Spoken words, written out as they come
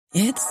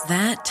It's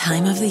that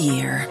time of the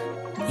year.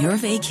 Your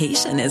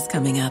vacation is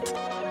coming up.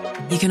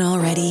 You can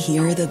already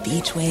hear the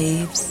beach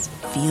waves,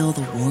 feel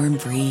the warm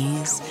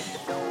breeze,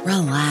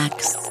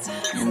 relax,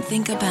 and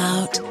think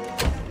about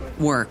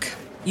work.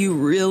 You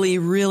really,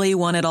 really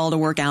want it all to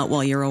work out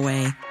while you're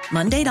away.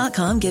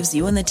 Monday.com gives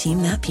you and the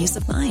team that peace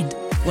of mind.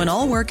 When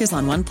all work is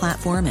on one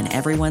platform and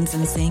everyone's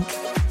in sync,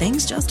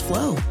 things just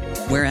flow.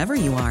 Wherever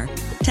you are,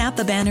 tap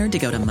the banner to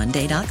go to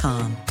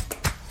Monday.com.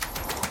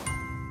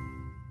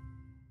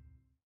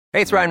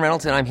 Hey, it's Ryan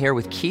Reynolds, and I'm here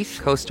with Keith,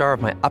 co-star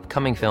of my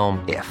upcoming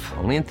film, If,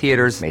 only in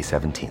theaters May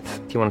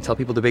 17th. Do you want to tell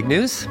people the big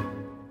news?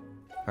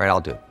 All right,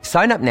 I'll do it.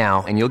 Sign up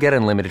now and you'll get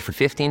unlimited for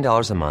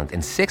 $15 a month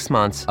and 6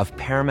 months of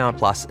Paramount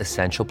Plus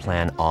Essential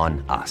Plan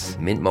on us.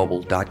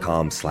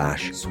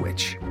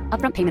 MintMobile.com/switch.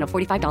 Upfront payment of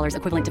 $45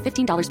 equivalent to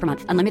 $15 per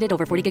month. Unlimited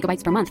over 40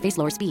 gigabytes per month. Face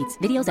lower speeds.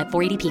 Videos at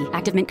 480p.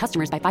 Active Mint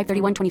customers by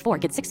 531.24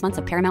 get 6 months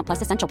of Paramount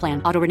Plus Essential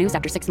Plan. Auto renews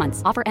after 6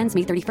 months. Offer ends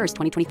May 31st,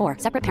 2024.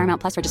 Separate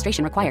Paramount Plus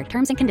registration required.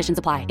 Terms and conditions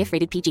apply if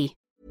rated PG.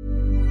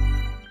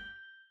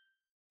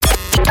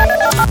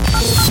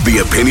 The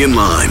Opinion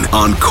Line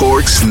on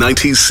Cork's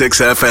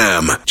 96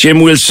 FM. Jim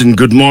Wilson,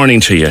 good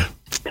morning to you.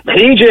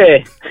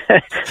 PJ,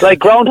 like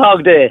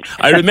Groundhog Day.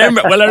 I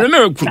remember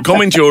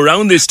coming to you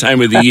around this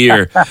time of the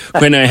year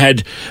when I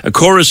had a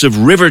chorus of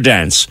river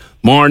dance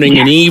morning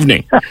and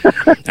evening,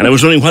 and I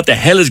was wondering what the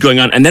hell is going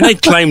on. And then I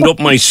climbed up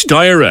my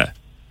styra,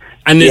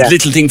 and this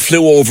little thing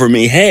flew over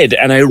my head,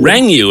 and I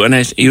rang you, and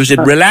you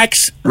said,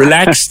 relax,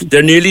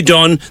 they're nearly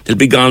done, they'll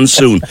be gone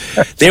soon.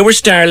 They were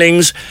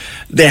starlings.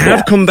 They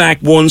have come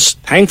back once.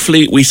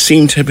 Thankfully, we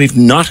seem to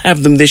not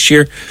have them this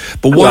year.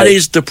 But what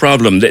is the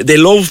problem? They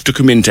love to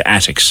come into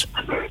attics.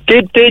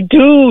 They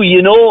do,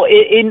 you know.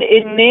 In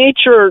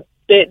nature,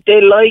 they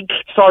like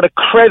sort of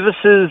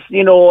crevices,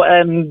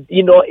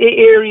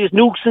 areas,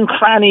 nooks and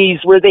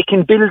crannies where they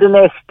can build a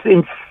nest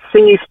in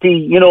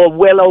safety,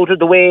 well out of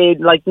the way,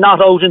 like not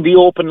out in the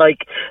open,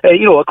 like,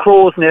 a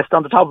crow's nest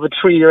on the top of a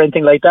tree or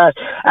anything like that.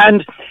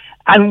 And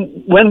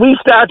when we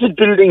started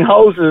building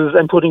houses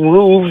and putting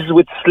roofs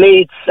with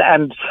slates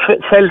and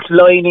felt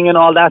lining and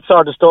all that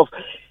sort of stuff,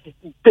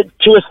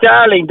 to a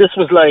starling, this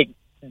was like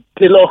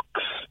deluxe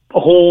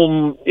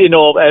home,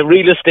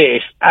 real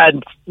estate.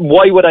 And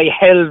why would I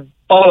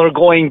bother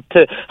going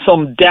to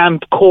some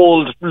damp,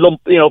 cold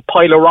lump,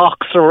 pile of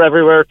rocks or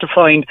everywhere to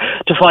find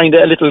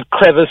a little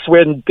crevice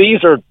when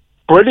these are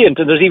brilliant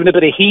and there's even a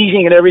bit of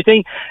heating and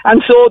everything.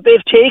 And so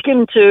they've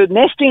taken to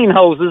nesting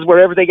houses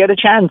wherever they get a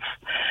chance.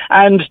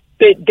 And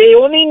they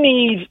only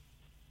need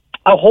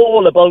a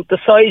hole about the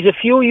size.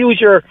 If you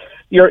use your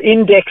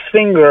index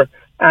finger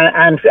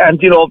and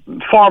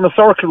form a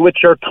circle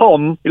with your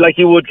thumb, like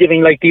you would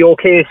giving like the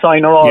OK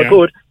sign or all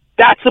good,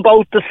 that's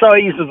about the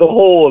size of the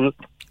hole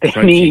they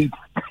need.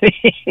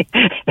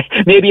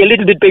 Maybe a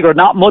little bit bigger,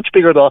 not much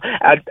bigger though.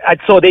 And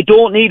so they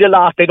don't need a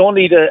lot. They don't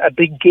need a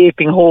big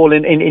gaping hole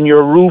in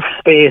your roof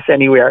space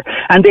anywhere.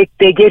 And they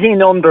get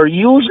in under,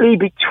 usually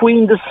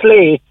between the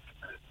slate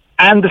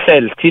and the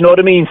felt, you know what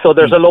I mean? So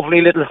there's a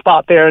lovely little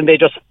spot there, and they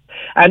just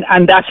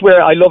and that's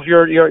where I love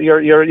your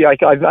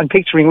like, I'm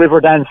picturing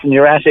river dance in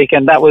your attic,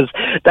 and that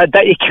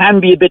it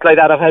can be a bit like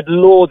that. I've had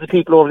loads of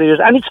people over the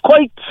years, and it's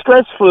quite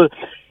stressful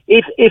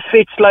if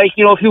it's like,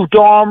 if you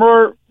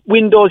dormer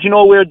windows,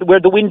 where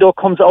the window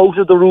comes out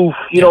of the roof,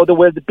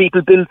 where the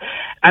people build,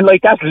 and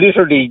like that's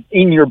literally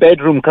in your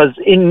bedroom, because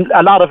in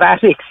a lot of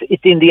attics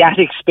it's in the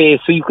attic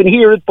space, so you can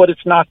hear it, but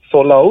it's not so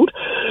loud.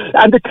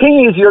 And the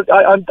thing is,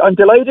 I'm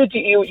delighted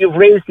you've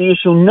raised the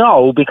issue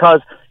now,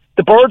 because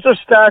the birds are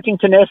starting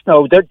to nest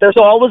now. There's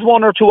always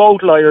one or two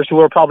outliers who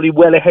are probably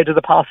well ahead of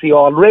the posse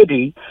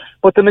already,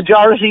 but the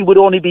majority would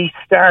only be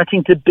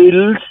starting to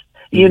build,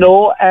 in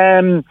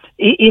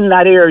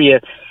that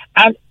area.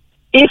 And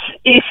if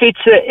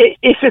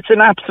it's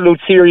an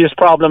absolute serious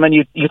problem and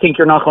you think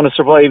you're not going to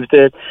survive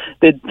the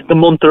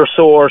month or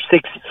so or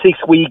six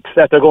weeks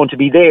that they're going to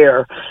be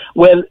there,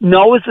 well,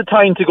 now is the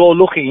time to go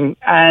looking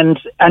and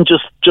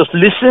just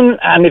listen.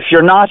 And if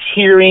you're not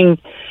hearing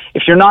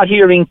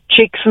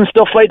chicks and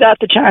stuff like that,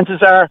 the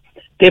chances are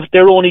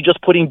they're only just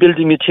putting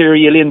building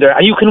material in there,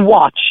 and you can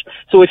watch.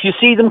 So if you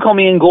see them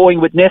coming and going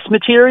with nest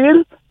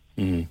material,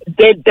 then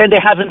they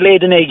haven't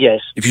laid an egg yet.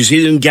 If you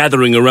see them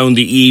gathering around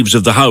the eaves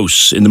of the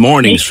house in the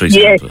mornings, for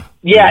example.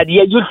 Yeah,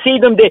 you'll see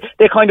them.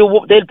 They'll kind of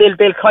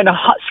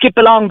skip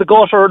along the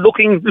gutter,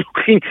 looking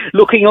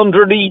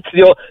underneath.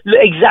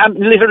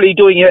 Literally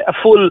doing a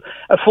full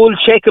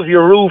check of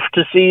your roof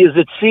to see is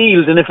it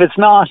sealed, and if it's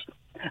not,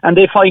 and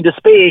they find a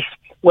space,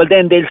 well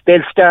then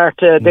they'll start.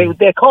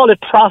 They call it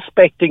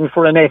prospecting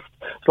for a nest.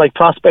 It's like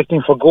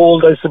prospecting for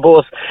gold, I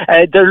suppose.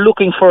 They're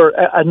looking for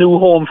a new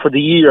home for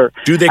the year.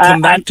 Do they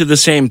come back to the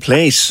same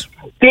place?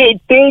 It's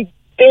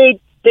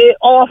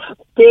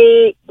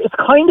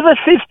kind of a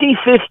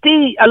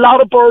 50-50. A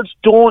lot of birds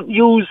don't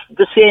use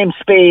the same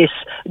space.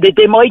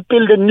 They might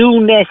build a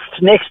new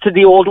nest next to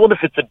the old one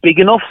if it's a big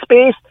enough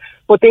space,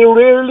 but they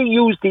rarely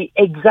use the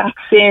exact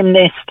same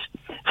nest,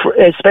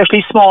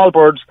 especially small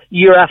birds,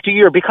 year after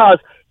year, because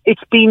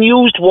it's been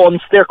used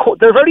once. They're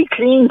very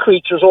clean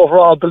creatures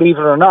overall, believe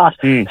it or not.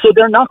 So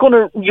they're not going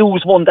to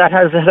use one that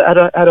has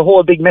had a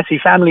whole big messy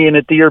family in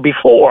it the year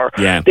before.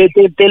 Yeah. They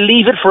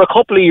leave it for a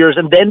couple of years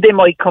and then they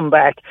might come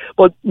back,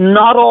 but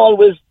not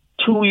always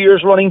 2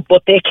 years running,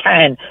 but they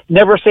can.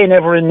 Never say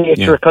never in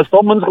nature, because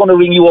someone's going to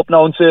ring you up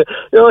now and say,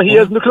 he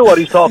hasn't a clue what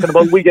he's talking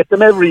about. We get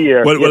them every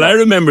year. Well, I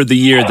remember the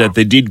year that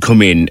they did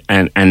come in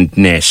and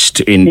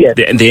nest.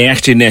 They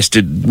actually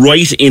nested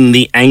right in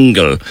the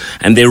angle,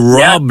 and they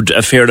robbed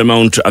a fair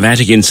amount of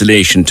attic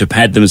insulation to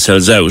pad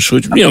themselves out,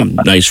 which,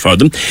 nice for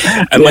them.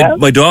 And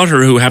my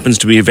daughter, who happens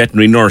to be a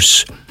veterinary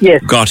nurse,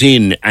 got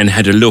in and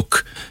had a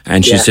look,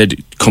 and she said,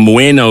 come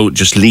away now,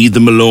 just leave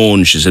them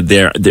alone. She said,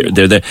 they're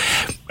there.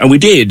 And we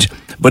did,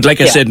 but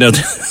like I said, now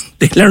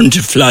they learned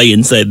to fly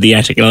inside the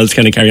attic and all this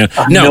kind of carry on.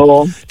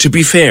 Now, to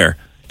be fair,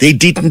 they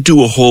didn't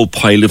do a whole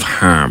pile of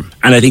harm,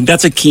 and I think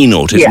that's a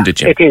keynote, isn't it,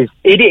 Jim? It is.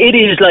 It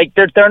is like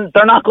they're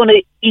not going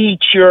to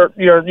eat your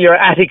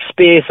attic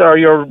space or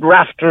your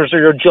rafters or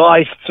your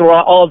joists or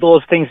all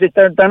those things.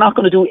 They're not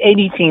going to do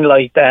anything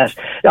like that.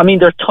 I mean,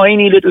 they're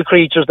tiny little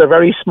creatures. They're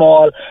very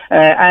small,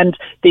 and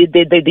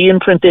the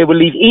imprint they will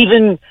leave,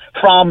 even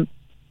from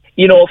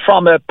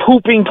a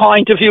pooping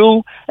point of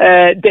view,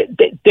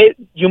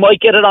 you might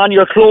get it on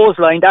your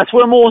clothesline. That's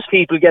where most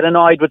people get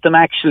annoyed with them,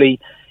 actually,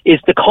 is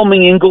the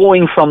coming and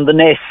going from the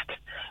nest.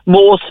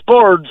 Most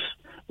birds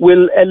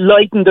will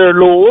lighten their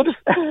load.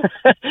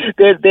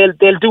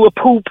 They'll do a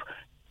poop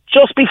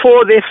just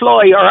before they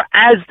fly or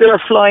as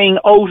they're flying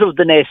out of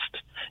the nest.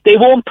 They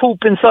won't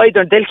poop inside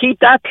there. They'll keep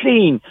that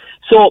clean.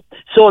 So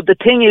the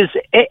thing is,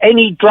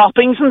 any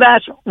droppings and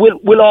that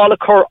will all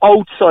occur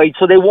outside.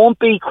 So they won't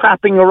be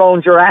crapping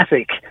around your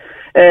attic,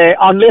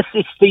 unless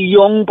it's the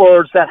young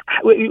birds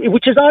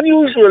which is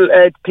unusual,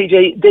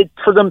 PJ,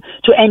 for them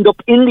to end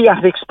up in the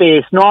attic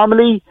space.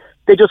 Normally,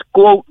 they just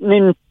go out and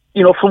in,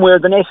 from where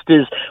the nest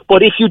is.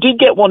 But if you did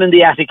get one in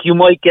the attic, you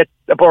might get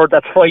a bird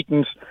that's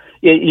frightened,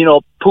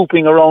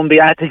 pooping around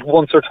the attic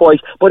once or twice.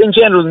 But in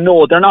general,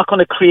 no, they're not going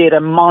to create a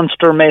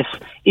monster mess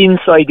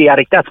inside the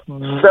attic. That's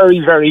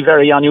very, very,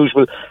 very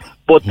unusual.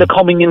 But the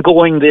coming and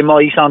going, they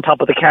might on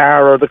top of the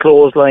car or the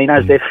clothesline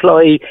as they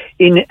fly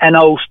in and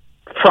out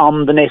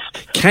from the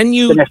nest. Can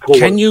you,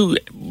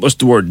 what's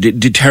the word,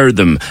 deter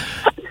them?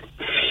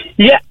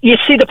 Yeah, you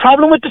see, the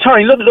problem with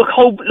deterring, look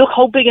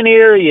how big an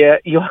area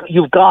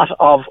you've got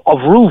of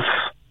roof,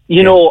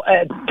 and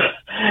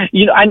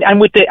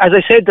with as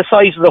I said, the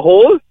size of the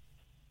hole,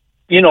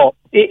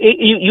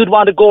 you'd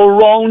want to go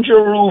around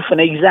your roof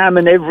and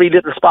examine every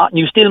little spot, and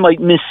you still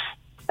might miss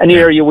an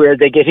area where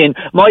they get in.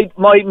 My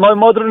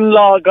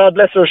mother-in-law, God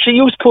bless her, she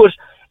used to put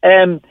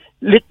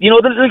the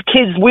little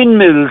kids'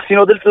 windmills, the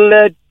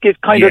little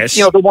kind of,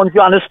 the ones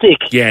on a stick.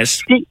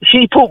 Yes.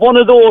 She put one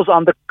of those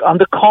on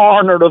the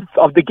corner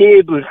of the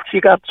gable. She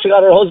got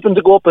her husband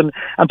to go up and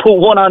put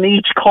one on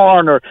each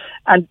corner,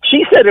 and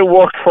she said it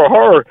worked for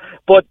her.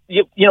 But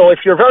if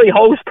you're very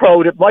house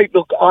proud, it might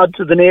look odd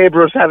to the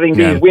neighbours having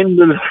these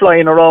windmills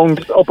flying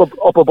around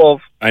up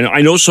above.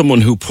 I know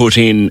someone who put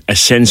in a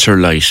sensor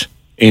light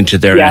into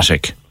their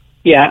attic.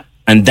 Yeah.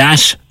 And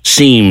that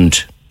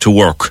seemed to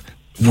work.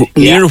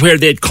 Near where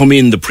they'd come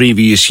in the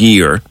previous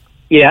year,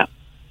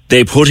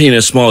 they put in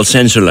a small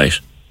sensor light,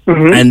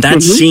 and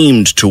that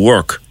seemed to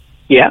work.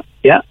 Yeah.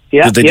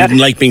 But they didn't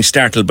like being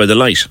startled by the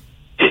light.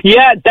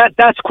 Yeah,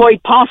 that's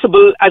quite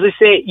possible. As I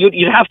say,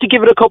 you'd have to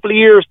give it a couple of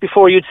years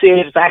before you'd say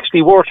it's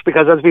actually worked,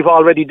 because as we've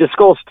already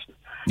discussed,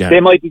 they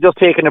might be just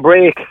taking a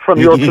break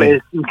from your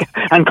place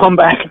and come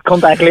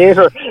back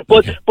later.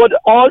 But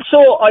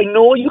also, I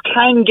know you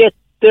can get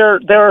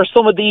there are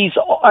some of these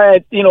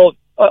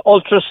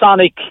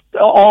ultrasonic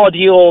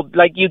audio,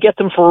 like you get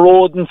them for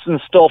rodents and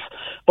stuff,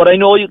 but I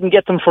know you can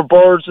get them for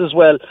birds as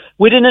well.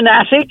 Within an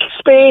attic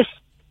space,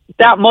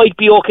 that might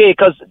be okay,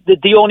 because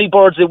the only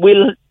birds it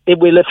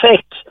will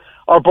affect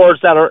are birds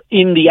that are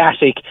in the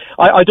attic.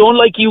 I don't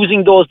like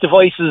using those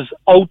devices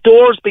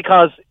outdoors,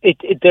 because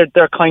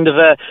they're kind of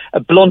a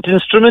blunt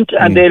instrument,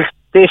 and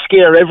they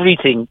scare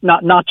everything,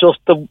 not just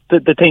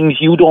the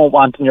things you don't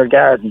want in your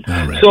garden.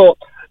 Right.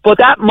 But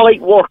that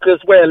might work as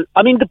well.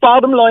 I mean, the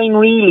bottom line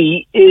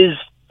really is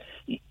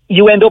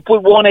you end up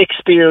with one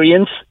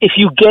experience if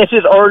you get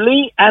it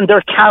early and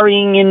they're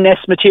carrying in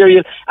nest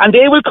material, and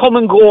they will come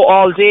and go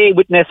all day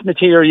with nest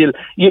material.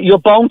 You're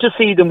bound to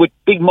see them with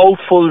big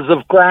mouthfuls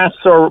of grass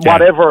or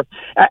whatever,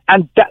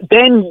 and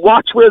then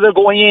watch where they're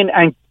going in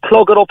and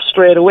plug it up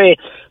straight away.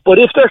 But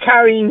if they're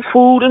carrying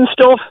food and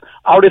stuff,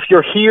 or if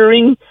you're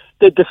hearing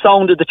the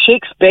sound of the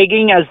chicks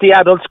begging as the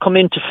adults come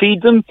in to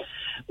feed them,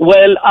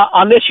 well,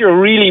 unless you're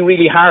really,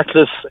 really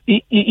heartless,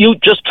 you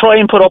just try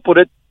and put up with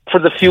it for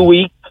the few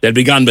weeks. They'll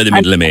be gone by the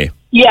middle of May.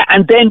 Yeah,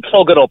 and then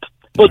plug it up.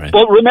 But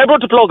remember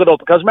to plug it up,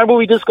 because remember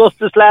we discussed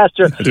this last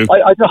year. I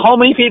don't know how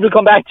many people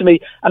come back to me,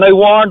 and I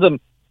warned them,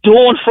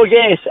 don't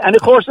forget. And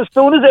of course, as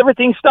soon as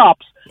everything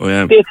stops,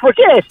 they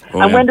forget.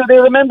 And when do they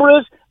remember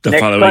it? the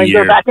Next following time year,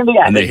 they're back in the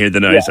attic. and they hear the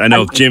noise. Yeah. I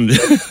know, Jim.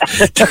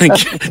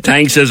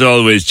 Thanks as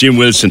always, Jim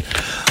Wilson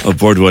of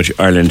Birdwatch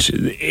Ireland.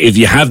 If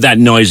you have that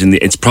noise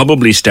it's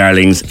probably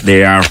starlings.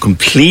 They are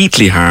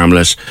completely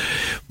harmless,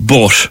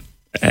 but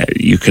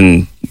you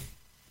can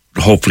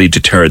hopefully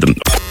deter them.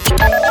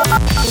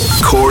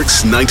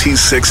 Cork's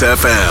 96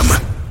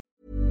 FM.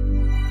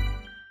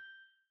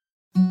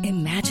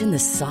 Imagine the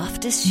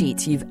softest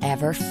sheets you've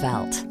ever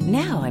felt.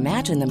 Now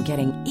imagine them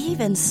getting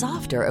even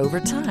softer over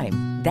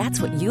time.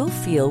 That's what you'll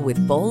feel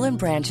with Boll &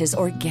 Branch's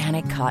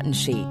organic cotton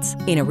sheets.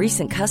 In a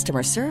recent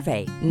customer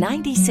survey,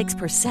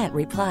 96%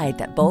 replied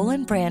that Boll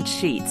 & Branch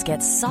sheets get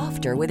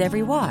softer with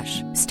every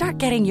wash. Start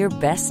getting your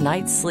best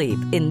night's sleep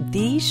in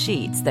these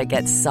sheets that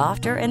get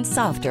softer and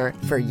softer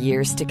for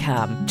years to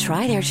come.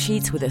 Try their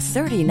sheets with a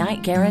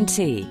 30-night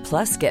guarantee.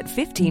 Plus, get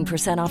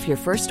 15% off your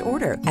first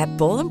order at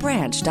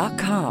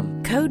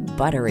bollandbranch.com. Code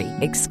BUTTERY.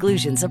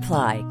 Exclusions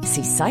apply.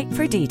 See site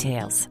for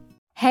details.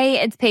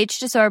 Hey, it's Paige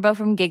DeSorbo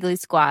from Giggly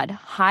Squad.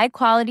 High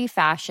quality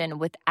fashion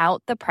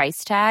without the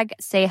price tag.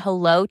 Say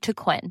hello to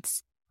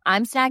Quince.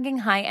 I'm snagging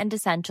high-end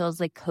essentials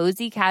like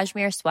cozy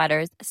cashmere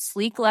sweaters,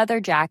 sleek leather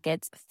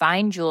jackets,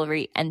 fine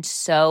jewelry, and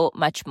so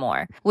much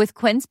more. With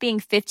Quince being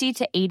 50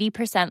 to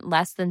 80%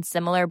 less than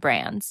similar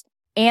brands.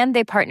 And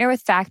they partner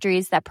with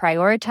factories that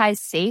prioritize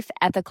safe,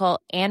 ethical,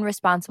 and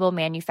responsible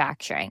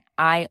manufacturing.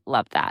 I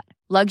love that.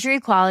 Luxury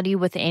quality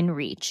within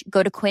reach.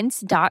 Go to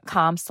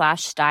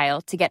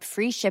quince.com/style to get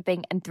free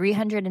shipping and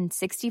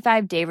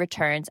 365-day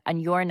returns on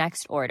your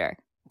next order.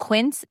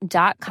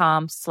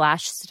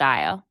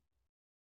 Quince.com/style.